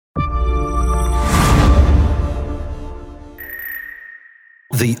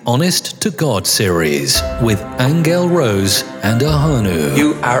the Honest to God series with Angel Rose and Ahanu.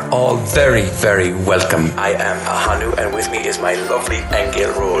 You are all very, very welcome. I am Ahanu, and with me is my lovely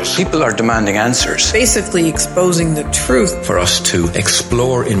Angel Rose. People are demanding answers. Basically exposing the truth. For us to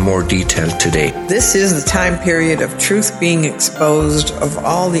explore in more detail today. This is the time period of truth being exposed, of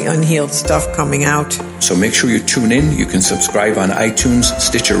all the unhealed stuff coming out. So make sure you tune in. You can subscribe on iTunes,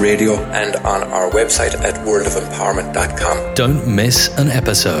 Stitcher Radio, and on our website at worldofempowerment.com. Don't miss an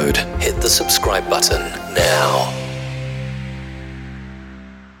episode. Hit the subscribe button now.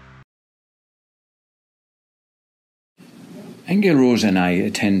 Angel Rose and I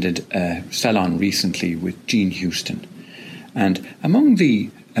attended a salon recently with Jean Houston. And among the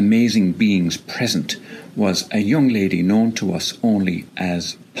amazing beings present was a young lady known to us only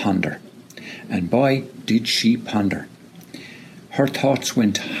as Ponder. And boy, did she ponder. Her thoughts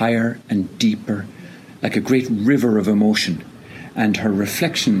went higher and deeper, like a great river of emotion, and her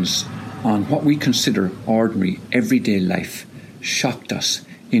reflections on what we consider ordinary, everyday life shocked us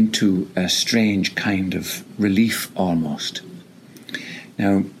into a strange kind of relief almost.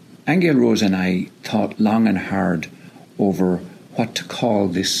 Now, Angel Rose and I thought long and hard over what to call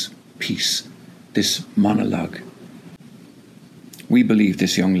this piece, this monologue. We believe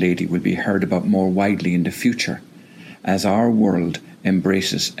this young lady will be heard about more widely in the future as our world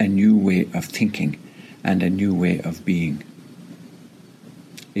embraces a new way of thinking and a new way of being.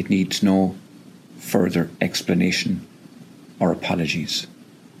 It needs no further explanation or apologies.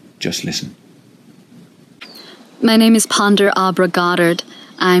 Just listen. My name is Ponder Abra Goddard.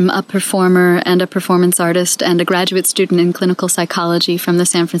 I'm a performer and a performance artist and a graduate student in clinical psychology from the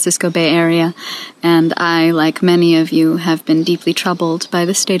San Francisco Bay Area. And I, like many of you, have been deeply troubled by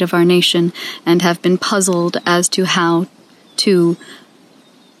the state of our nation and have been puzzled as to how to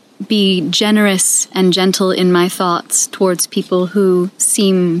be generous and gentle in my thoughts towards people who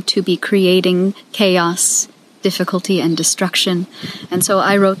seem to be creating chaos, difficulty, and destruction. And so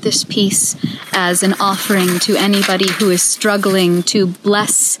I wrote this piece as an offering to anybody who is struggling to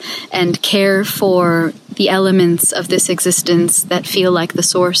bless and care for the elements of this existence that feel like the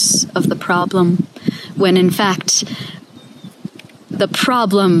source of the problem, when in fact the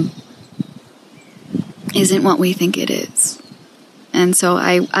problem isn't what we think it is. And so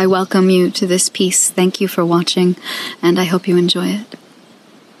I welcome you to this piece. Thank you for watching, and I hope you enjoy it.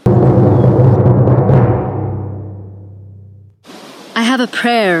 I have a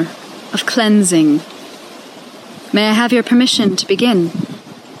prayer of cleansing. May I have your permission to begin?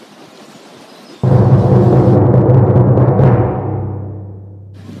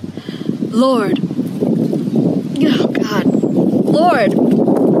 Lord. Oh, God. Lord.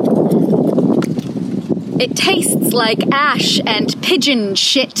 It tastes like ash and pigeon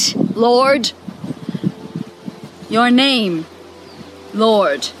shit, Lord. Your name,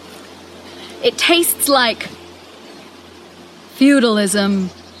 Lord. It tastes like feudalism,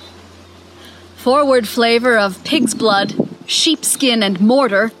 forward flavor of pig's blood, sheepskin and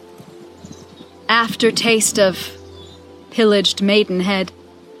mortar, aftertaste of pillaged maidenhead.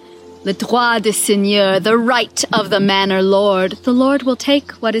 Le droit de seigneur, the right of the manor lord. The Lord will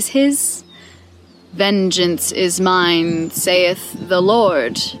take what is his. Vengeance is mine, saith the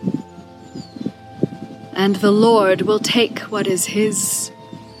Lord. And the Lord will take what is his.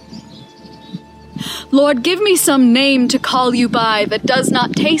 Lord, give me some name to call you by that does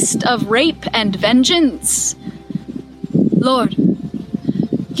not taste of rape and vengeance. Lord,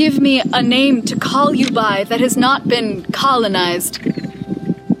 give me a name to call you by that has not been colonized,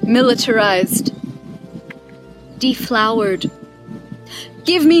 militarized, deflowered.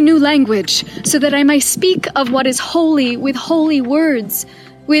 Give me new language so that I may speak of what is holy with holy words,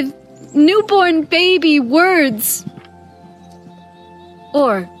 with newborn baby words.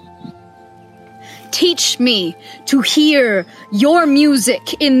 Or teach me to hear your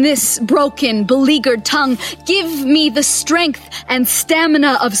music in this broken, beleaguered tongue. Give me the strength and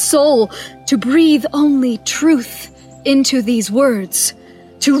stamina of soul to breathe only truth into these words,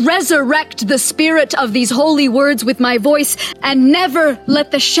 to resurrect the spirit of these holy words with my voice, and never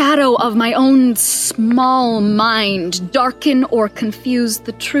let the shadow of my own small mind darken or confuse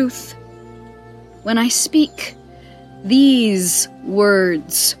the truth. When I speak these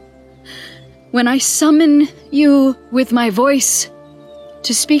words, when I summon you with my voice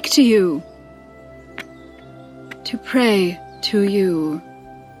to speak to you, to pray to you.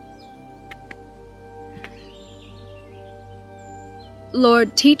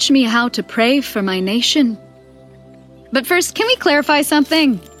 Lord, teach me how to pray for my nation. But first, can we clarify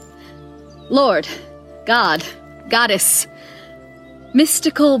something? Lord, God, Goddess,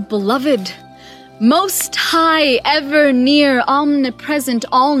 mystical beloved, Most high, ever near, omnipresent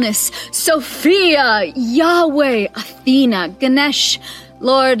allness, Sophia, Yahweh, Athena, Ganesh,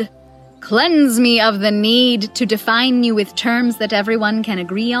 Lord, cleanse me of the need to define you with terms that everyone can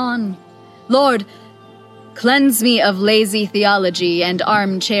agree on. Lord, cleanse me of lazy theology and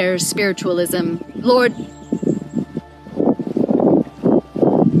armchair spiritualism. Lord,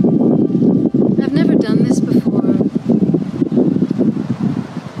 I've never done this before.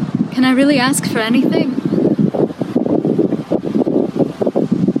 Can I really ask for anything?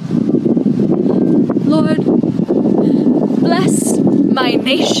 Lord, bless my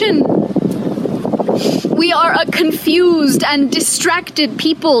nation. We are a confused and distracted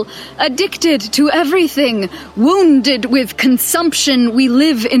people, addicted to everything, wounded with consumption. We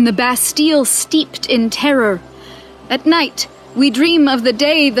live in the Bastille, steeped in terror. At night, we dream of the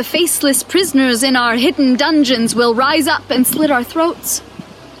day the faceless prisoners in our hidden dungeons will rise up and slit our throats.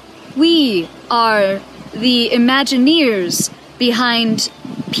 We are the Imagineers behind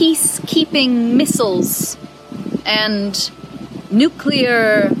peacekeeping missiles and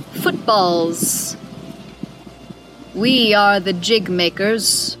nuclear footballs. We are the jig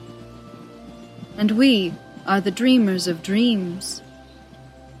makers, and we are the dreamers of dreams.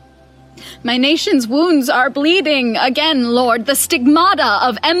 My nation's wounds are bleeding again, Lord, the stigmata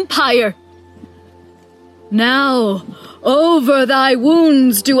of empire. Now, over thy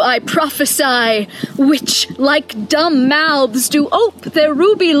wounds do I prophesy, which, like dumb mouths, do ope their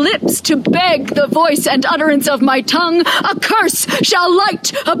ruby lips to beg the voice and utterance of my tongue. A curse shall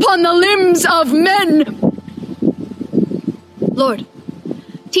light upon the limbs of men. Lord,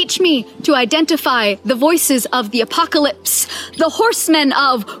 teach me to identify the voices of the apocalypse, the horsemen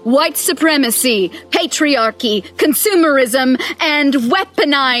of white supremacy, patriarchy, consumerism, and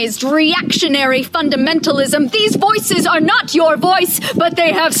weaponized reactionary fundamentalism. These voices are not your voice, but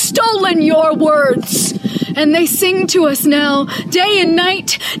they have stolen your words. And they sing to us now, day and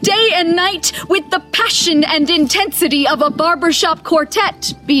night, with the passion and intensity of a barbershop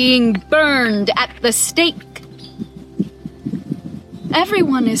quartet being burned at the stake.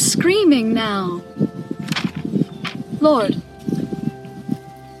 Everyone is screaming now. Lord,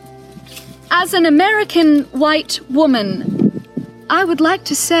 as an American white woman, I would like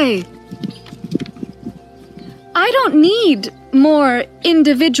to say, I don't need more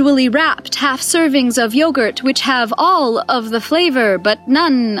individually wrapped half servings of yogurt which have all of the flavor but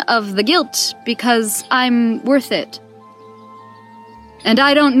none of the guilt, because I'm worth it. And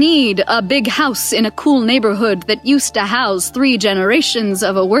I don't need a big house in a cool neighborhood that used to house 3 generations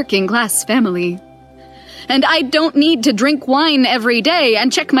of a working-class family. And I don't need to drink wine every day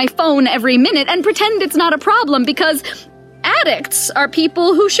and check my phone every minute and pretend it's not a problem, because addicts are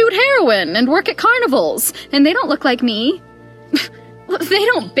people who shoot heroin and work at carnivals, and they don't look like me. They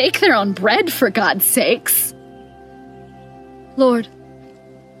don't bake their own bread, for God's sakes. Lord,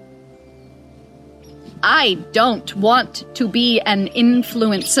 I don't want to be an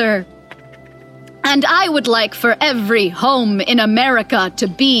influencer. And I would like for every home in America to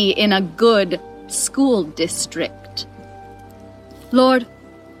be in a good school district. Lord,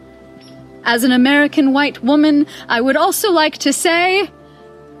 as an American white woman, I would also like to say,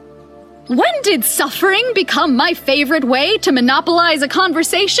 when did suffering become my favorite way to monopolize a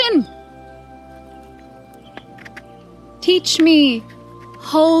conversation? Teach me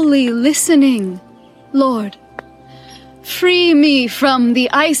holy listening, Lord. Free me from the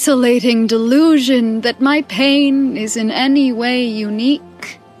isolating delusion that my pain is in any way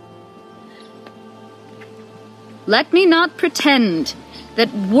unique. Let me not pretend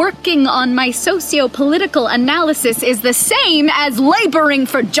that working on my socio-political analysis is the same as laboring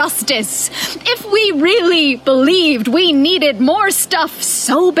for justice. If we really believed we needed more stuff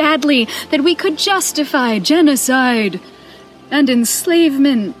so badly that we could justify genocide and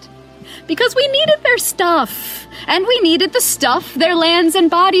enslavement, because we needed their stuff, and we needed the stuff their lands and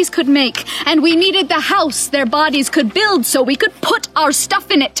bodies could make, and we needed the house their bodies could build so we could put our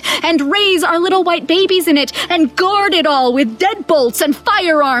stuff in it, and raise our little white babies in it, and guard it all with deadbolts and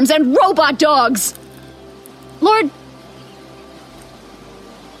firearms and robot dogs. Lord,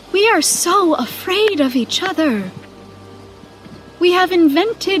 we are so afraid of each other. We have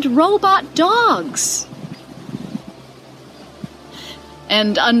invented robot dogs.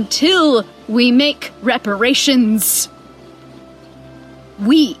 And until we make reparations,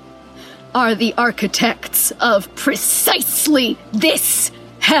 we are the architects of precisely this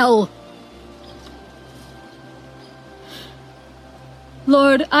hell.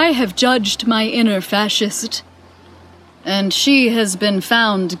 Lord, I have judged my inner fascist, and she has been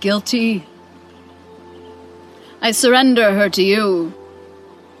found guilty. I surrender her to you.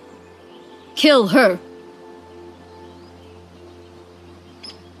 Kill her.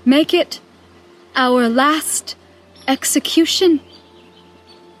 Make it our last execution.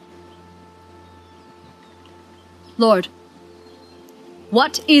 Lord,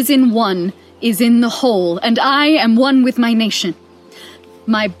 what is in one is in the whole, and I am one with my nation.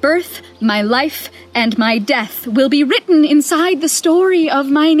 My birth, my life, and my death will be written inside the story of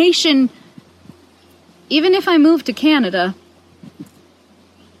my nation, even if I move to Canada.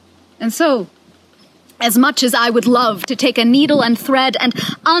 And so, as much as I would love to take a needle and thread and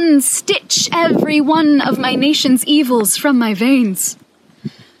unstitch every one of my nation's evils from my veins,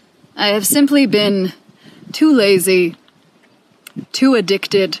 I have simply been too lazy, too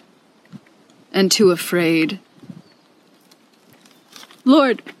addicted, and too afraid.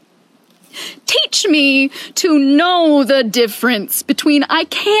 Lord, teach me to know the difference between I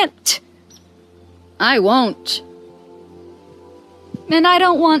can't, I won't, and I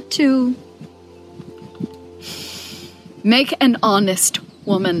don't want to. Make an honest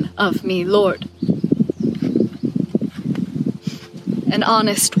woman of me, Lord. An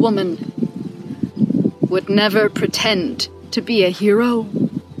honest woman would never pretend to be a hero.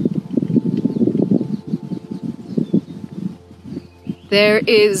 There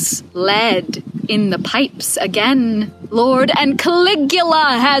is lead in the pipes again, Lord, and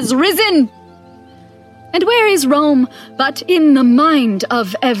Caligula has risen. And where is Rome but in the mind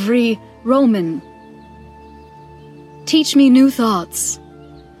of every Roman? Teach me new thoughts.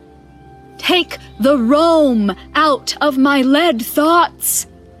 Take the Rome out of my lead thoughts.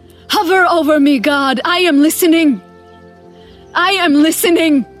 Hover over me, God. I am listening. I am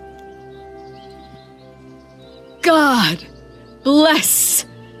listening. God bless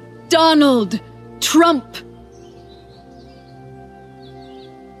Donald Trump.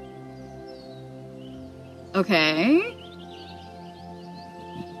 Okay.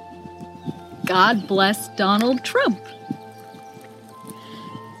 God bless Donald Trump.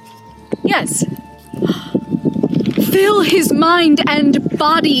 Yes. Fill his mind and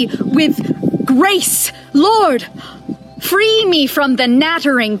body with grace, Lord. Free me from the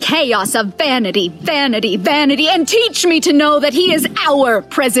nattering chaos of vanity, vanity, vanity, and teach me to know that he is our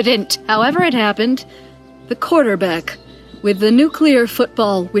president. However it happened, the quarterback with the nuclear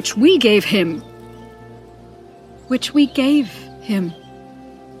football which we gave him.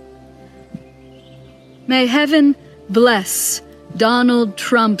 May heaven bless Donald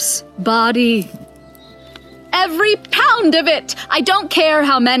Trump's body. Every pound of it! I don't care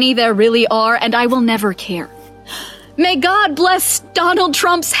how many there really are, and I will never care. May God bless Donald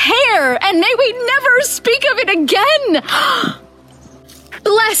Trump's hair, and may we never speak of it again!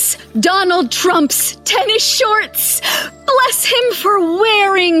 Bless Donald Trump's tennis shorts! Bless him for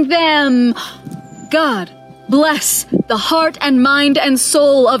wearing them! God, bless the heart and mind and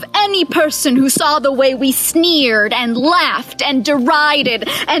soul of any person who saw the way we sneered and laughed and derided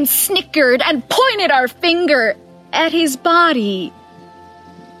and snickered and pointed our finger at his body,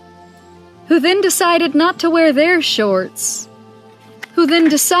 who then decided not to wear their shorts, who then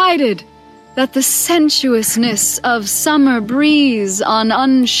decided that the sensuousness of summer breeze on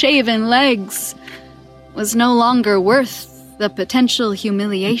unshaven legs was no longer worth the potential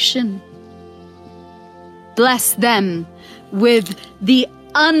humiliation. Bless them with the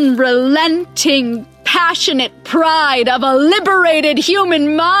unrelenting, passionate pride of a liberated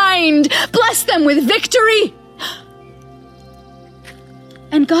human mind. Bless them with victory.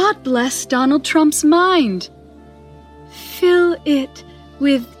 And God bless Donald Trump's mind. Fill it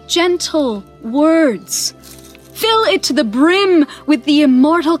with gentle words. Fill it to the brim with the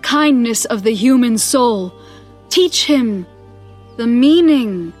immortal kindness of the human soul. Teach him the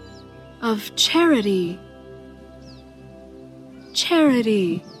meaning of charity.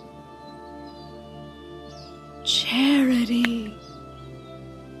 Charity. Charity.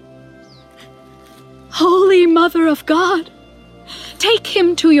 Holy Mother of God, take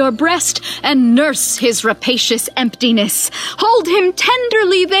him to your breast and nurse his rapacious emptiness. Hold him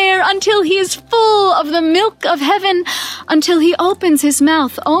tenderly there until he is full of the milk of heaven, until he opens his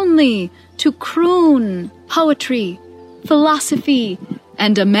mouth only to croon poetry, philosophy,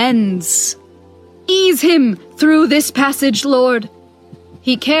 and amends. Ease him through this passage, Lord.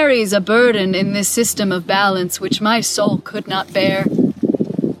 He carries a burden in this system of balance which my soul could not bear.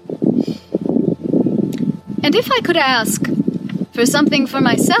 And if I could ask for something for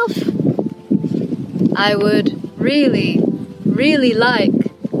myself, I would really, really like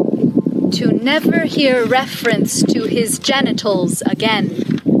to never hear reference to his genitals again.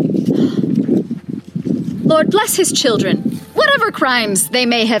 Lord, bless his children. whatever crimes they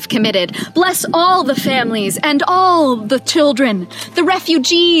may have committed. Bless all the families and all the children, the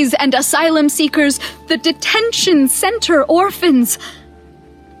refugees and asylum seekers, the detention center orphans.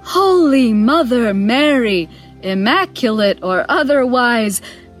 Holy Mother Mary, immaculate or otherwise,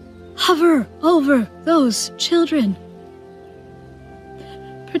 hover over those children.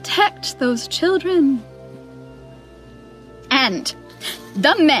 Protect those children. And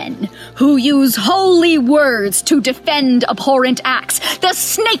the men who use holy words to defend abhorrent acts, the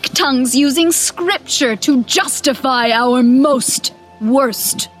snake tongues using scripture to justify our most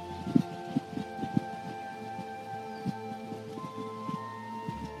worst.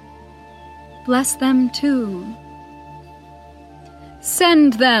 Bless them too.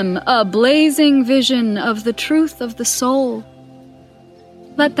 Send them a blazing vision of the truth of the soul.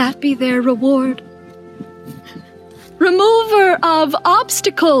 Let that be their reward. Remover of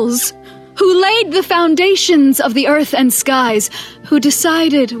obstacles, who laid the foundations of the earth and skies, who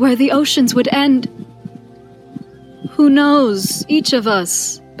decided where the oceans would end, who knows each of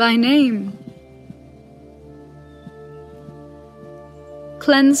us by name.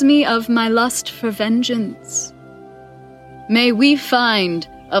 Cleanse me of my lust for vengeance. May we find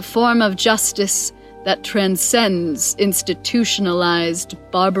a form of justice that transcends institutionalized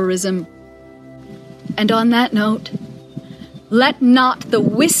barbarism. And on that note, let not the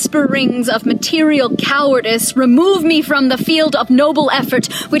whisperings of material cowardice remove me from the field of noble effort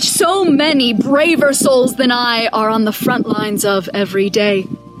which so many braver souls than I are on the front lines of every day.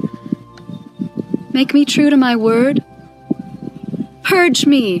 Make me true to my word. Purge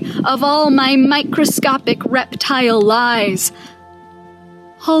me of all my microscopic reptile lies.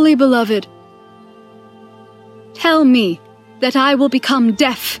 Holy Beloved, tell me that I will become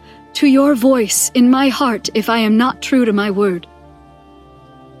deaf to your voice in my heart if I am not true to my word.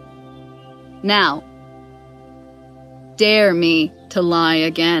 Now, dare me to lie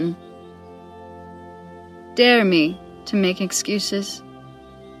again. Dare me to make excuses.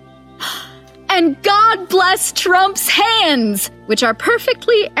 And God bless Trump's hands, which are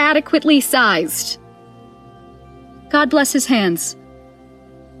perfectly adequately sized. God bless his hands.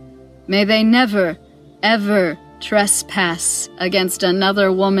 May they never, ever trespass against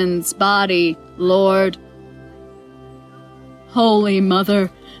another woman's body, Lord. Holy Mother,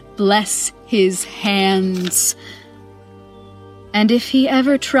 bless his hands. And if he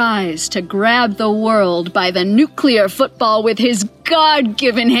ever tries to grab the world by the nuclear football with his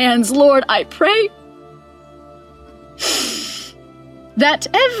God-given hands, Lord, I pray that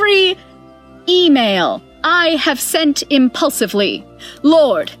every email I have sent impulsively,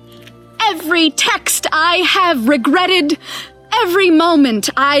 Lord, every text I have regretted, every moment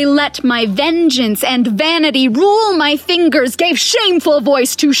I let my vengeance and vanity rule my fingers, gave shameful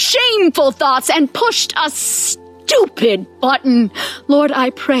voice to shameful thoughts, and pushed a stupid button. Lord, I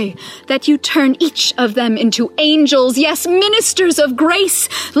pray that you turn each of them into angels, yes, ministers of grace.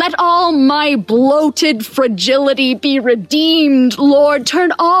 Let all my bloated fragility be redeemed. Lord,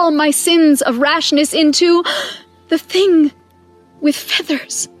 turn all my sins of rashness into the thing with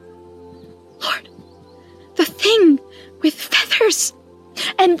feathers. Lord, the thing with feathers,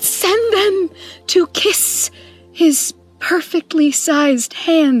 and send them to kiss his perfectly sized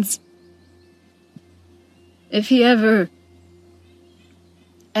hands. If he ever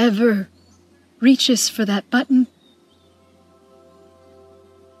reaches for that button.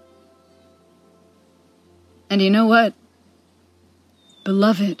 And you know what?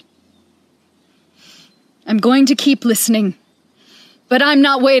 Beloved, I'm going to keep listening, but I'm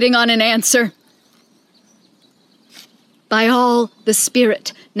not waiting on an answer. By all the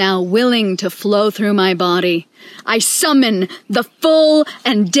Spirit now willing to flow through my body, I summon the full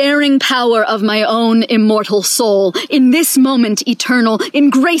and daring power of my own immortal soul, in this moment eternal, in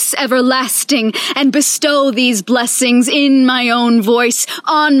grace everlasting, and bestow these blessings in my own voice,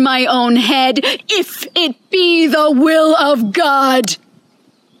 on my own head, if it be the will of God.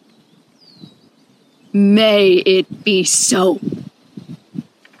 May it be so.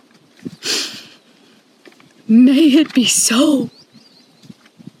 May it be so.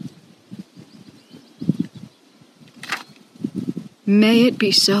 May it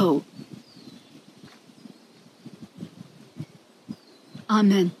be so.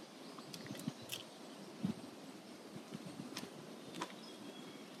 Amen.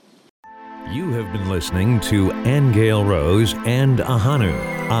 You have been listening to Angel Rose and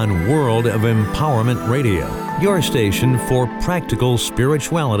Ahanu on World of Empowerment Radio, your station for practical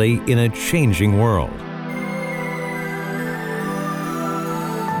spirituality in a changing world.